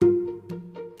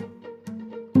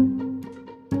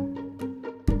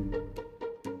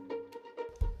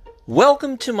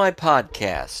Welcome to my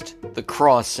podcast, The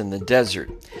Cross in the Desert.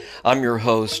 I'm your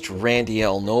host, Randy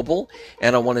L. Noble,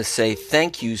 and I want to say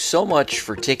thank you so much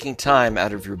for taking time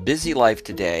out of your busy life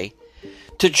today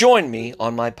to join me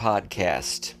on my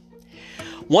podcast.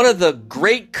 One of the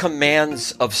great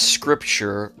commands of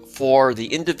Scripture for the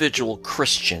individual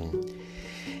Christian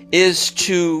is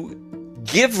to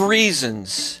give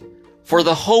reasons for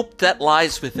the hope that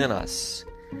lies within us.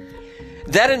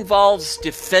 That involves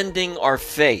defending our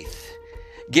faith,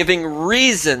 giving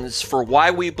reasons for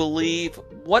why we believe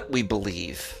what we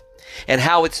believe, and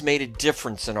how it's made a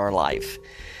difference in our life.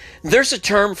 There's a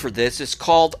term for this. It's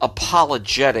called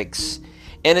apologetics,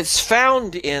 and it's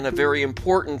found in a very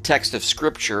important text of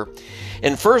Scripture.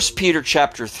 In 1 Peter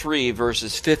chapter 3,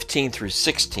 verses 15 through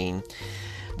 16,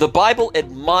 the Bible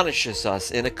admonishes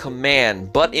us in a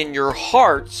command, "But in your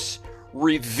hearts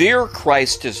revere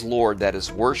Christ as Lord," that is,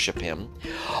 worship Him.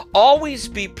 "Always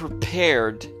be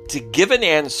prepared to give an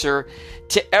answer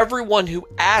to everyone who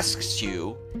asks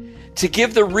you to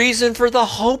give the reason for the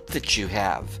hope that you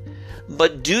have.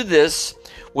 But do this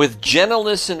with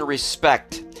gentleness and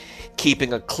respect,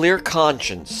 keeping a clear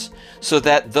conscience, so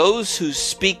that those who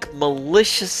speak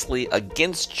maliciously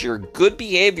against your good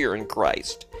behavior in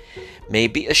Christ may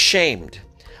be ashamed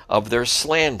of their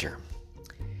slander."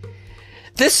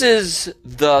 This is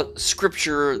the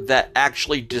scripture that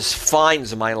actually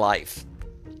defines my life.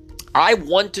 I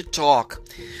want to talk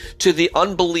to the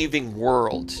unbelieving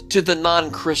world, to the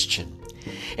non-Christian,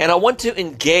 and I want to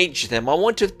engage them. I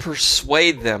want to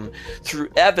persuade them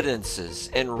through evidences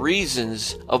and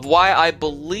reasons of why I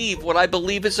believe what I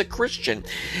believe as a Christian.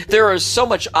 There is so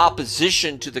much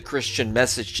opposition to the Christian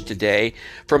message today,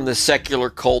 from the secular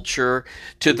culture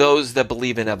to those that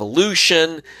believe in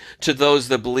evolution, to those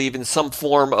that believe in some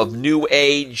form of new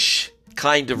age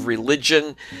kind of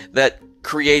religion that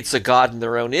creates a God in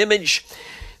their own image.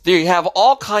 They have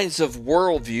all kinds of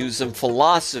worldviews and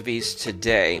philosophies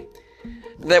today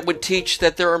that would teach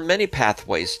that there are many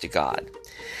pathways to God.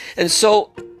 And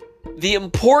so the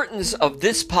importance of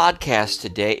this podcast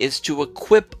today is to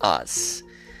equip us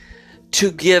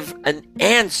to give an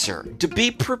answer, to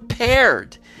be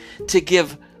prepared to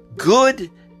give good,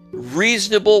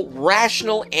 reasonable,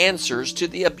 rational answers to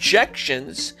the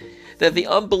objections that the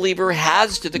unbeliever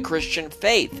has to the Christian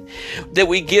faith, that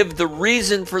we give the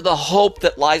reason for the hope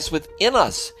that lies within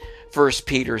us, 1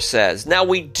 Peter says. Now,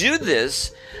 we do this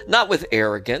not with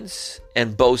arrogance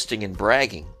and boasting and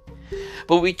bragging,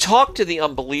 but we talk to the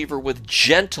unbeliever with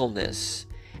gentleness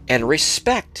and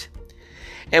respect.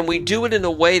 And we do it in a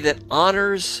way that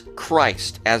honors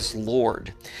Christ as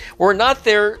Lord. We're not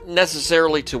there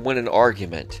necessarily to win an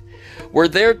argument. We're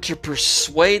there to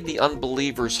persuade the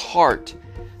unbeliever's heart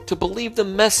to believe the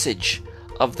message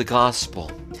of the gospel.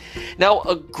 Now,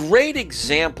 a great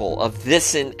example of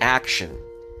this in action,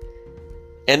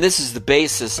 and this is the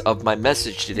basis of my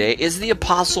message today, is the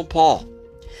Apostle Paul.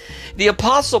 The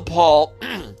Apostle Paul,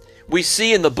 we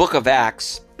see in the book of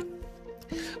Acts,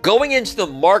 going into the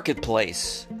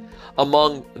marketplace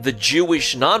among the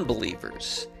Jewish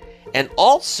non-believers, and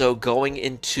also going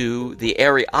into the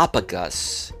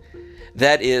Areopagus,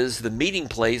 that is the meeting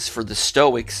place for the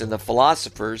stoics and the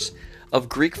philosophers of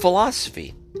Greek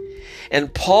philosophy.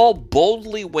 And Paul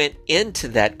boldly went into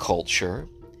that culture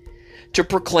to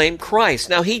proclaim Christ.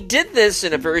 Now, he did this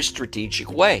in a very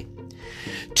strategic way.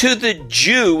 To the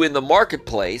Jew in the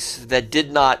marketplace that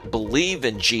did not believe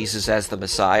in Jesus as the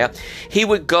Messiah, he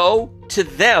would go to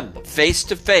them face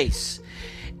to face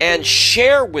and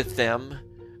share with them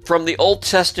from the Old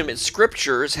Testament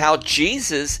scriptures how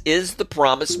Jesus is the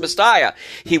promised Messiah.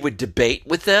 He would debate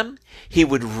with them, he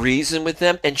would reason with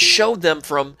them, and show them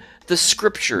from the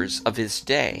scriptures of his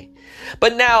day.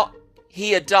 But now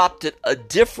he adopted a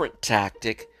different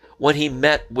tactic when he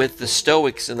met with the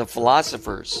Stoics and the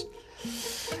philosophers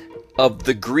of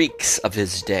the Greeks of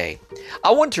his day.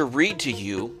 I want to read to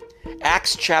you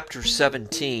Acts chapter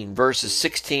 17, verses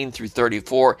 16 through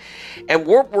 34. And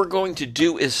what we're going to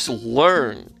do is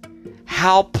learn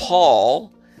how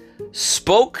Paul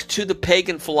spoke to the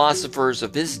pagan philosophers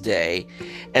of his day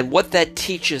and what that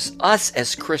teaches us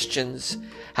as Christians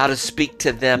how to speak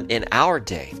to them in our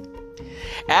day.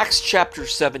 Acts chapter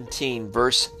 17,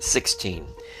 verse 16.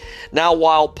 Now,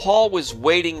 while Paul was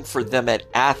waiting for them at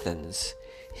Athens,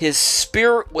 his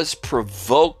spirit was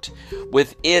provoked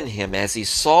within him as he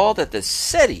saw that the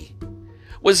city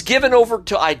was given over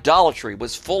to idolatry,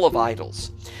 was full of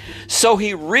idols. So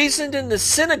he reasoned in the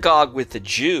synagogue with the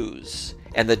Jews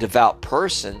and the devout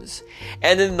persons,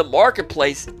 and in the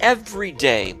marketplace every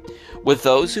day with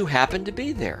those who happened to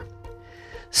be there.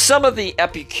 Some of the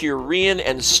Epicurean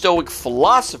and Stoic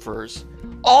philosophers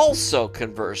also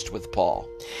conversed with Paul.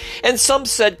 And some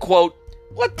said, quote,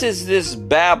 "What does this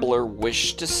babbler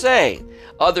wish to say?"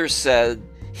 Others said,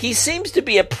 "He seems to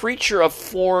be a preacher of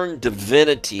foreign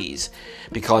divinities,"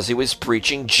 because he was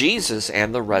preaching Jesus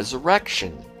and the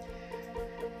resurrection.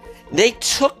 They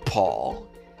took Paul,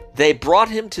 they brought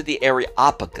him to the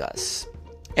Areopagus,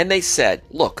 and they said,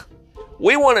 "Look,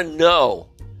 we want to know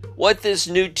what this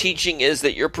new teaching is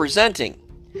that you're presenting.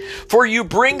 For you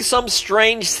bring some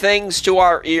strange things to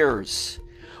our ears.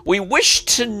 We wish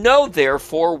to know,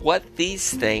 therefore, what these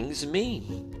things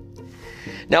mean."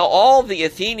 Now, all the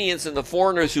Athenians and the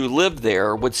foreigners who lived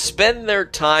there would spend their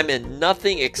time in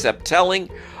nothing except telling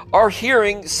or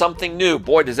hearing something new.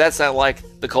 Boy, does that sound like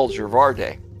the culture of our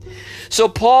day. So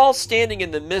Paul, standing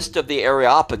in the midst of the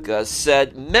Areopagus,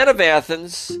 said, "Men of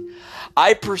Athens,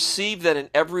 I perceive that in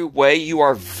every way you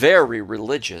are very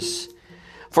religious.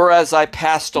 For as I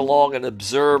passed along and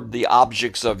observed the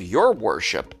objects of your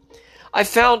worship, I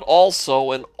found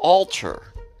also an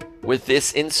altar with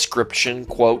this inscription,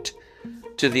 quote,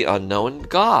 'To the unknown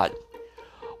God.'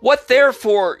 What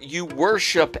therefore you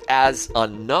worship as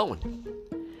unknown,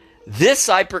 this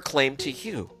I proclaim to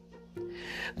you.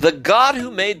 The God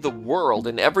who made the world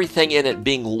and everything in it,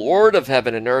 being Lord of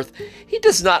heaven and earth, he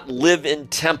does not live in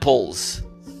temples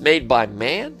made by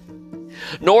man,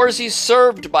 nor is he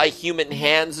served by human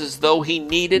hands as though he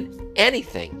needed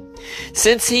anything.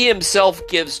 Since he himself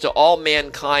gives to all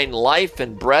mankind life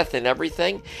and breath and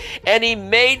everything, and he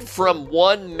made from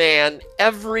one man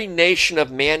every nation of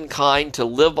mankind to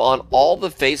live on all the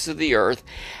face of the earth,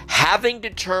 having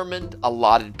determined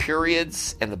allotted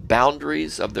periods and the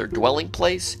boundaries of their dwelling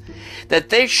place, that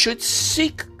they should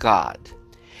seek God,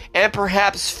 and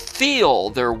perhaps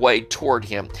feel their way toward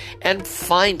him and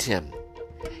find him.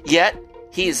 Yet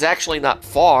he is actually not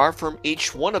far from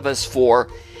each one of us, for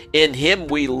in him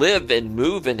we live and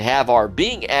move and have our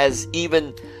being, as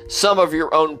even some of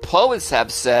your own poets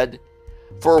have said,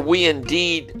 for we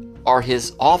indeed are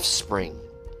his offspring.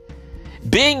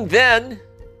 Being then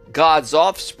God's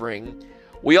offspring,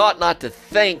 we ought not to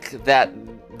think that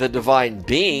the divine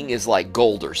being is like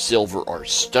gold or silver or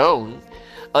stone,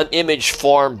 an image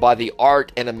formed by the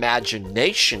art and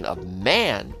imagination of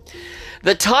man.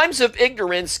 The times of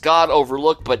ignorance God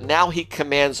overlooked, but now he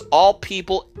commands all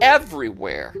people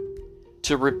everywhere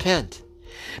to repent,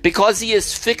 because he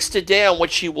has fixed a day on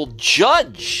which he will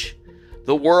judge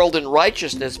the world in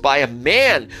righteousness by a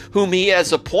man whom he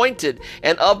has appointed,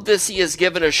 and of this he has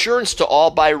given assurance to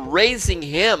all by raising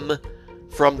him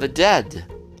from the dead.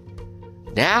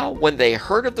 Now, when they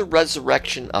heard of the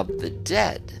resurrection of the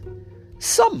dead,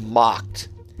 some mocked,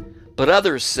 but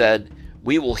others said,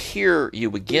 "We will hear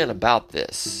you again about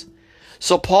this."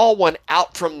 So Paul went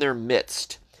out from their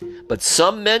midst, but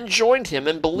some men joined him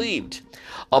and believed,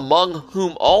 among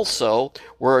whom also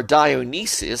were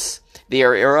Dionysius the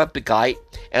Areopagite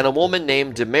and a woman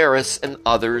named Damaris, and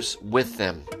others with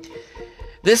them.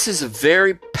 This is a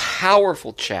very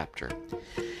powerful chapter.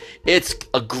 It's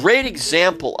a great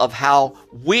example of how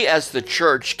we as the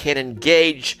church can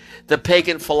engage the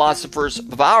pagan philosophers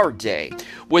of our day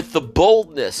with the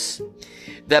boldness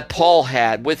that Paul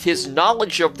had, with his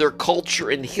knowledge of their culture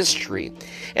and history,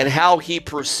 and how he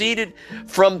proceeded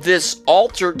from this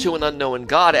altar to an unknown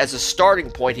God. As a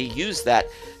starting point, he used that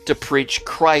to preach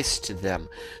Christ to them.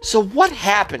 So what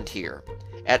happened here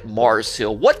at Mars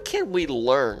Hill? What can we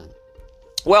learn?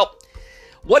 Well,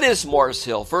 what is Mars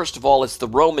Hill? First of all, it's the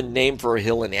Roman name for a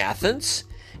hill in Athens,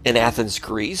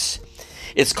 Greece.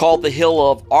 It's called the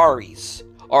Hill of Ares,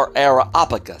 or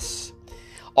Areopagus.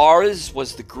 Ares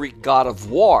was the Greek god of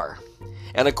war,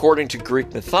 and according to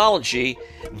Greek mythology,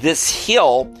 this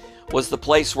hill was the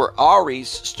place where Ares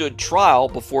stood trial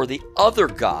before the other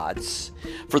gods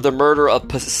for the murder of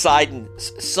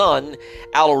Poseidon's son,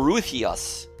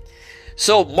 Alarutheus.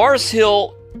 So Mars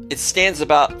Hill, it stands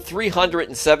about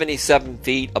 377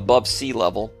 feet above sea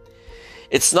level.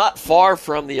 It's not far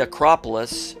from the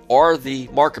Acropolis or the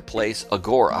marketplace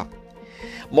Agora.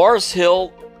 Mars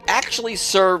Hill actually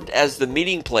served as the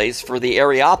meeting place for the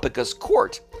Areopagus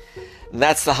court. And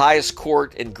that's the highest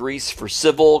court in Greece for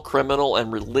civil, criminal,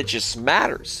 and religious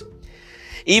matters.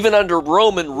 Even under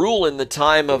Roman rule in the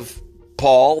time of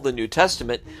Paul, the New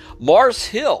Testament, Mars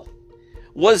Hill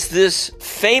was this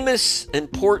famous,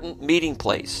 important meeting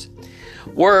place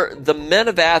where the men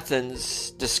of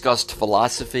Athens discussed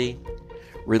philosophy,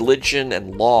 religion,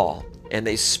 and law, and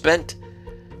they spent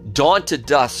dawn to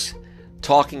dusk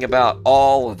talking about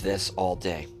all of this all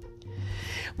day.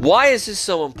 Why is this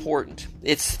so important?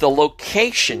 It's the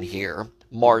location here,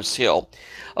 Mars Hill,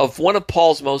 of one of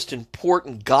Paul's most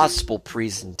important gospel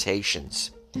presentations.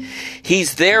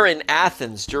 He's there in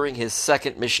Athens during his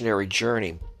second missionary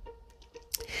journey.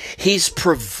 He's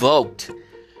provoked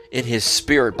in his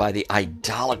spirit by the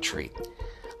idolatry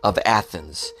of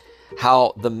Athens,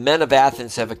 how the men of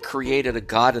Athens have created a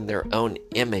god in their own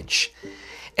image.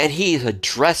 And he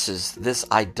addresses this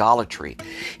idolatry.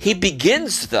 He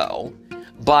begins, though,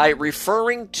 by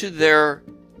referring to their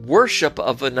worship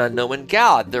of an unknown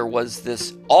god. There was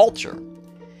this altar.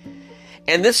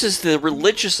 And this is the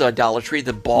religious idolatry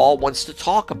that Paul wants to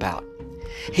talk about.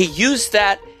 He used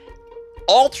that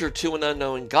altar to an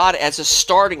unknown god as a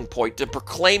starting point to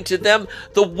proclaim to them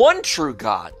the one true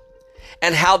God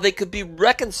and how they could be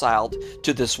reconciled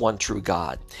to this one true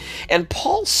God. And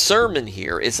Paul's sermon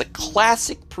here is a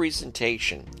classic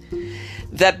presentation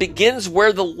that begins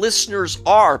where the listeners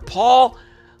are. Paul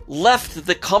left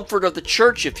the comfort of the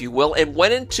church, if you will, and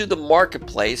went into the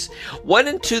marketplace, went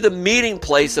into the meeting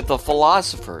place of the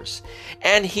philosophers,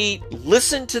 and he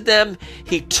listened to them,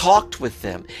 he talked with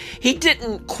them. He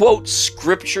didn't quote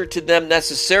scripture to them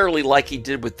necessarily like he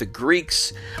did with the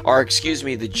Greeks,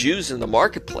 the Jews in the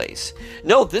marketplace.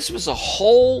 No, this was a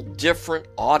whole different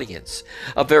audience,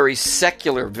 a very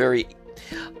secular, very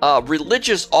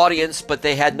religious audience, but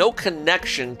they had no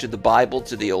connection to the Bible,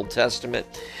 to the Old Testament.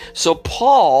 So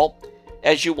Paul,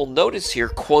 as you will notice here,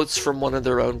 quotes from one of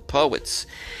their own poets.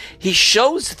 He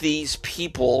shows these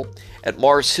people at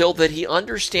Mars Hill that he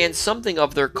understands something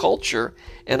of their culture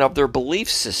and of their belief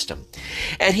system.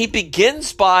 And he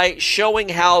begins by showing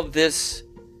how this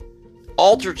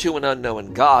altar to an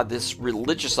unknown God, this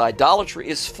religious idolatry,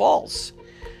 is false.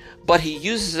 But he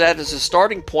uses that as a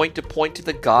starting point to point to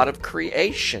the God of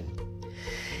creation.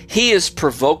 He is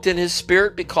provoked in his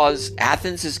spirit because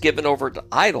Athens is given over to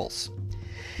idols.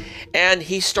 And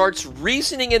he starts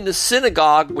reasoning in the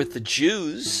synagogue with the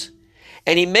Jews,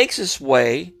 and he makes his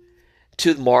way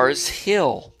to Mars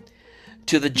Hill,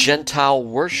 to the Gentile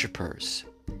worshipers.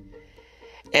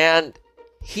 And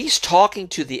he's talking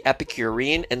to the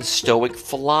Epicurean and Stoic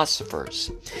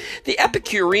philosophers. The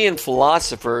Epicurean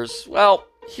philosophers, well,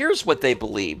 here's what they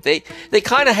believed. They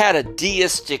kind of had a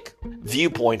deistic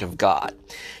viewpoint of God.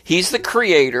 He's the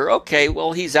creator. Okay,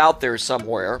 well, he's out there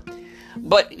somewhere,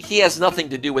 but he has nothing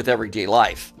to do with everyday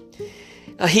life.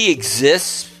 He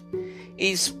exists.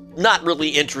 He's not really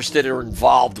interested or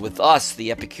involved with us.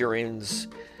 The Epicureans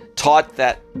taught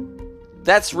that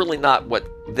that's really not what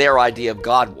their idea of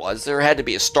God was. There had to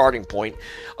be a starting point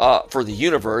for the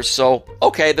universe. So,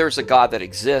 okay, there's a God that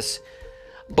exists.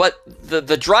 But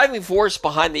the driving force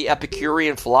behind the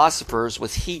Epicurean philosophers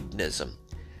was hedonism.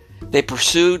 They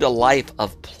pursued a life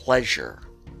of pleasure,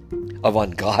 of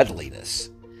ungodliness.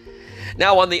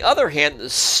 Now, on the other hand, the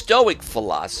Stoic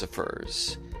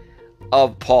philosophers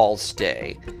of Paul's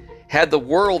day had the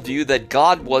worldview that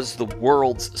God was the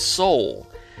world's soul.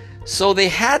 So they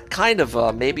had kind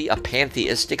of maybe a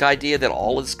pantheistic idea that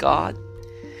all is God.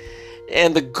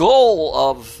 And the goal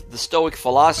of the Stoic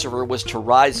philosopher was to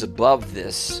rise above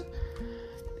this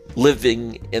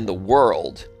living in the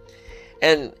world.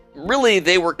 And really,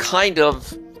 they were kind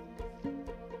of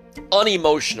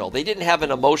unemotional. They didn't have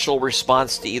an emotional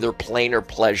response to either pain or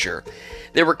pleasure.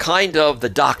 They were kind of the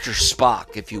Dr.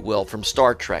 Spock, if you will, from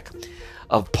Star Trek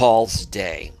of Paul's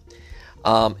day.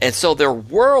 And so their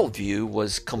worldview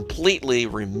was completely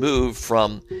removed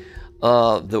from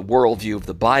the worldview of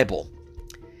the Bible.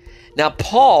 Now,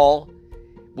 Paul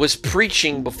was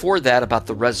preaching before that about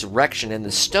the resurrection, and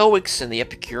the Stoics and the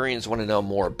Epicureans want to know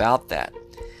more about that.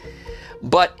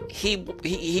 But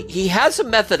he has a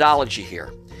methodology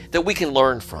here that we can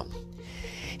learn from.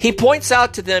 He points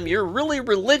out to them, you're really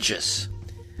religious,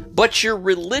 but your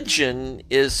religion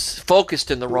is focused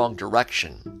in the wrong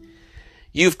direction.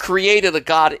 You've created a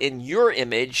God in your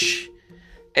image,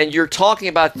 and you're talking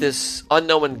about this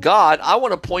unknown God. I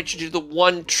want to point you to the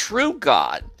one true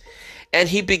God. And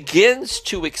he begins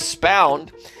to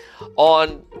expound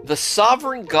on the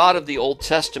sovereign God of the Old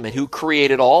Testament who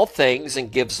created all things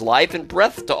and gives life and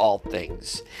breath to all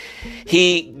things.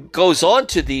 He goes on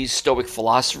to these Stoic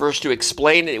philosophers to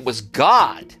explain it was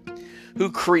God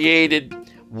who created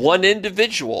one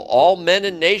individual, all men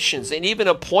and nations, and even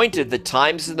appointed the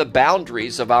times and the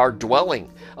boundaries of our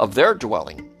dwelling, of their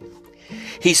dwelling.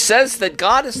 He says that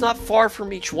God is not far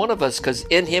from each one of us because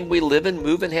in him we live and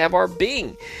move and have our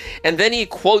being. And then he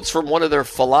quotes from one of their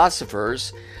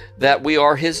philosophers that we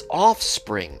are his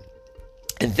offspring.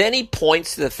 And then he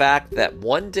points to the fact that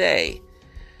one day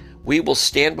we will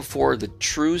stand before the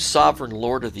true sovereign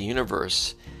Lord of the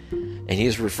universe. And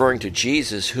he's referring to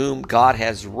Jesus, whom God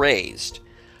has raised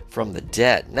from the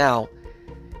dead. Now,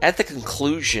 at the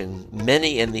conclusion,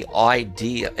 many in the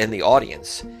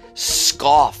audience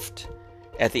scoffed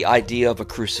at the idea of a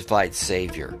crucified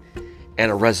Savior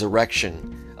and a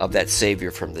resurrection of that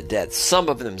Savior from the dead. Some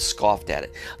of them scoffed at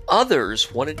it.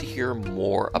 Others wanted to hear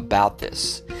more about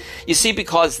this. You see,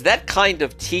 because that kind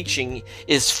of teaching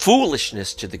is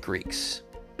foolishness to the Greeks.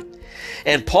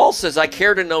 And Paul says, I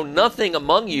care to know nothing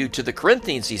among you, to the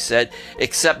Corinthians, he said,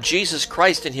 except Jesus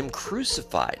Christ and him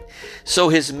crucified. So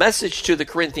his message to the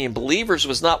Corinthian believers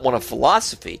was not one of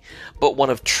philosophy, but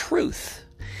one of truth.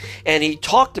 And he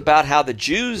talked about how the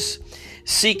Jews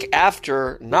seek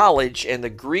after knowledge and the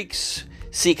Greeks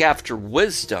seek after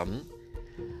wisdom,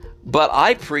 but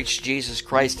I preach Jesus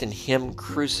Christ and him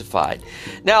crucified.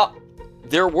 Now,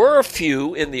 there were a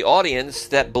few in the audience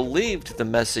that believed the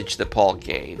message that Paul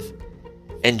gave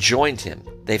and joined him.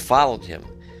 They followed him.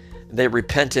 They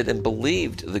repented and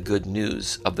believed the good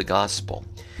news of the gospel.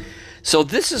 So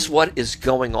this is what is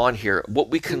going on here. What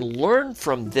we can learn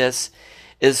from this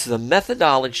is the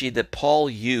methodology that Paul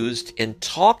used in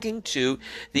talking to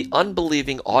the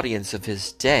unbelieving audience of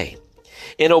his day.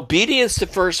 In obedience to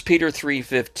 1 Peter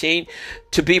 3:15,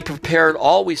 to be prepared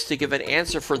always to give an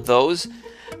answer for those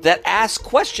that ask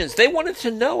questions. They wanted to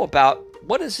know about,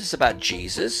 what is this about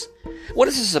Jesus? What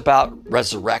is this about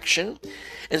resurrection?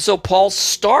 And so Paul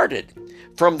started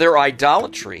from their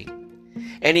idolatry,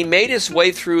 and he made his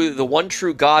way through the one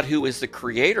true God who is the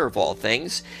creator of all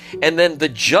things, and then the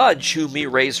judge whom he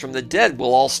raised from the dead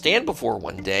will all stand before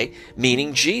one day,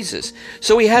 meaning Jesus.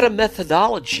 So he had a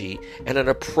methodology and an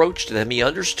approach to them. He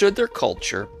understood their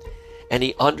culture, and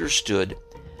he understood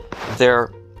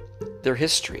their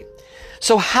history.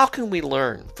 So how can we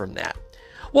learn from that?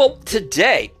 Well,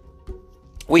 today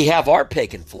we have our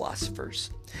pagan philosophers.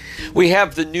 We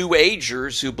have the New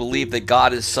Agers who believe that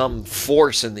God is some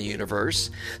force in the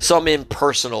universe, some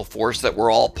impersonal force that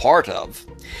we're all part of.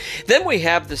 Then we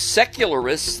have the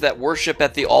secularists that worship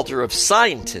at the altar of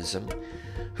scientism,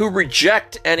 who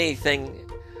reject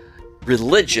anything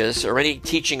religious or any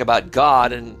teaching about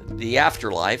God and the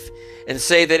afterlife, and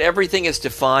say that everything is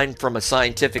defined from a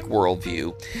scientific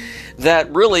worldview,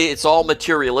 that really it's all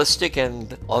materialistic,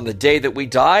 and on the day that we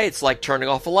die, it's like turning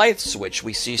off a light switch.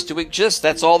 We cease to exist.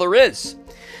 That's all there is.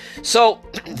 So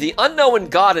the unknown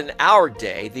God in our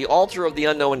day, the altar of the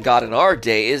unknown God in our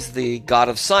day, is the God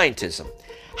of scientism.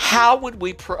 How would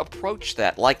we approach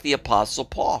that, like the Apostle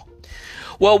Paul?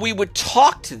 Well, we would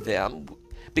talk to them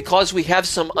because we have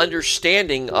some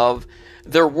understanding of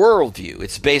their worldview.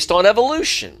 It's based on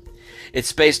evolution.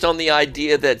 It's based on the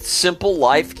idea that simple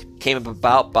life came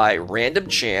about by random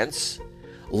chance,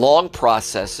 long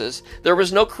processes. There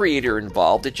was no creator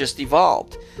involved. It just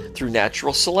evolved through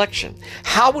natural selection.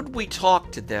 How would we talk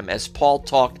to them as Paul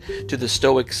talked to the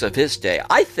Stoics of his day?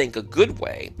 I think a good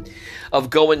way of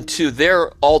going to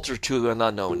their altar to an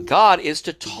unknown God is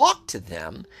to talk to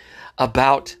them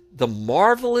about the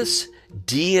marvelous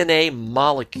DNA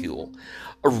molecule,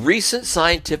 a recent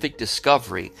scientific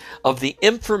discovery of the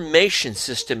information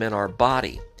system in our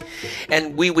body.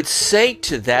 And we would say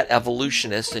to that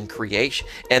evolutionist and creation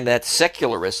and that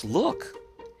secularist, look,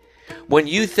 when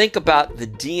you think about the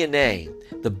DNA,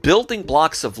 the building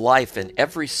blocks of life in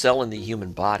every cell in the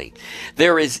human body,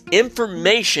 there is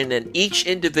information in each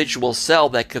individual cell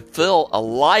that could fill a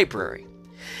library.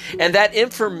 And that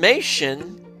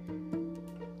information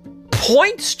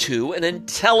points to an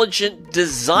intelligent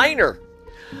designer,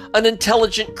 an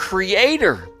intelligent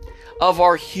creator of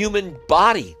our human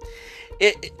body.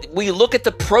 We look at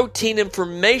the protein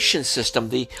information system,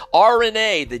 the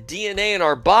RNA, the DNA in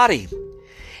our body,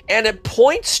 and it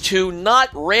points to not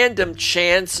random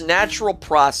chance, natural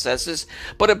processes,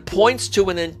 but it points to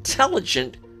an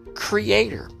intelligent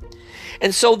creator.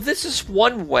 And so this is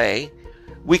one way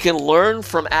we can learn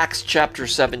from Acts chapter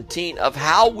 17 of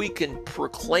how we can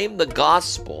proclaim the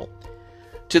gospel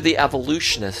to the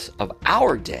evolutionists of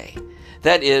our day.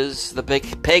 That is, the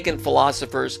pagan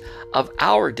philosophers of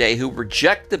our day who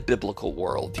reject the biblical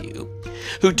worldview,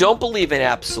 who don't believe in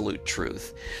absolute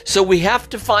truth. So we have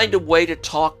to find a way to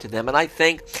talk to them. And I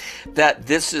think that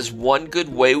this is one good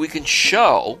way we can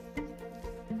show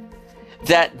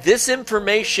that this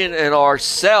information in our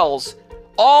cells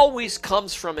always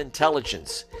comes from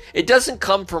intelligence. It doesn't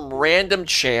come from random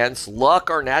chance, luck,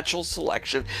 or natural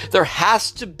selection. There has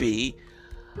to be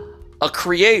a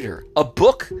creator. A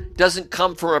book doesn't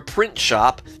come from a print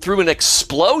shop through an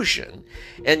explosion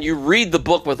and you read the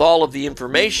book with all of the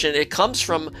information. It comes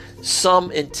from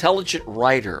some intelligent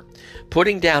writer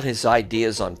putting down his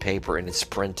ideas on paper and it's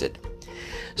printed.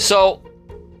 So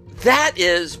that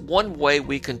is one way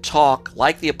we can talk,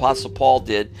 like the Apostle Paul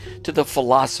did, to the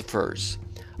philosophers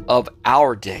of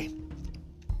our day.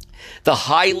 The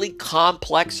highly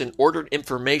complex and ordered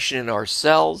information in our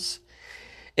cells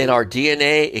in our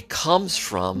DNA, it comes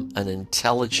from an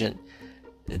intelligent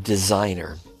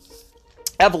designer.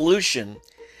 Evolution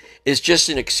is just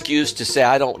an excuse to say,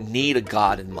 I don't need a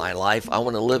God in my life. I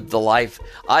want to live the life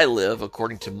I live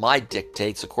according to my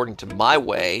dictates, according to my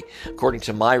way, according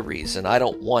to my reason. I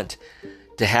don't want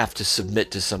to have to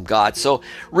submit to some God. So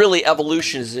really,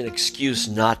 evolution is an excuse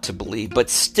not to believe. But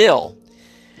still,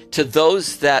 to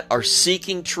those that are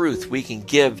seeking truth, we can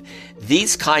give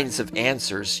these kinds of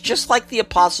answers, just like the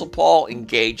Apostle Paul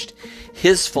engaged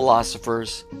his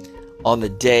philosophers on the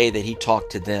day that he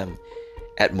talked to them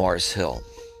at Mars Hill.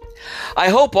 I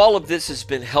hope all of this has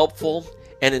been helpful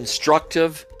and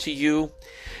instructive to you.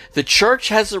 The church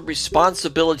has a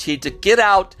responsibility to get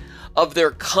out of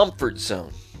their comfort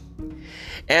zone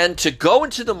and to go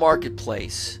into the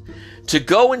marketplace, to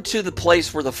go into the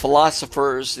place where the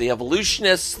philosophers, the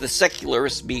evolutionists, the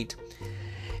secularists meet,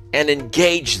 and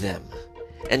engage them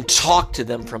and talk to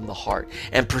them from the heart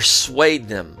and persuade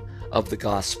them of the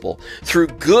gospel through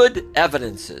good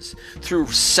evidences, through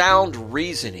sound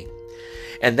reasoning.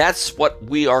 And that's what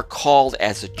we are called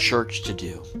as a church to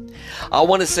do. I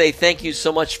want to say thank you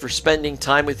so much for spending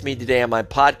time with me today on my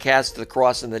podcast, The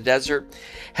Cross in the Desert.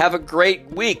 Have a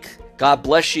great week. God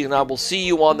bless you, and I will see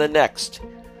you on the next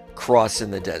Cross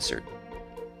in the Desert.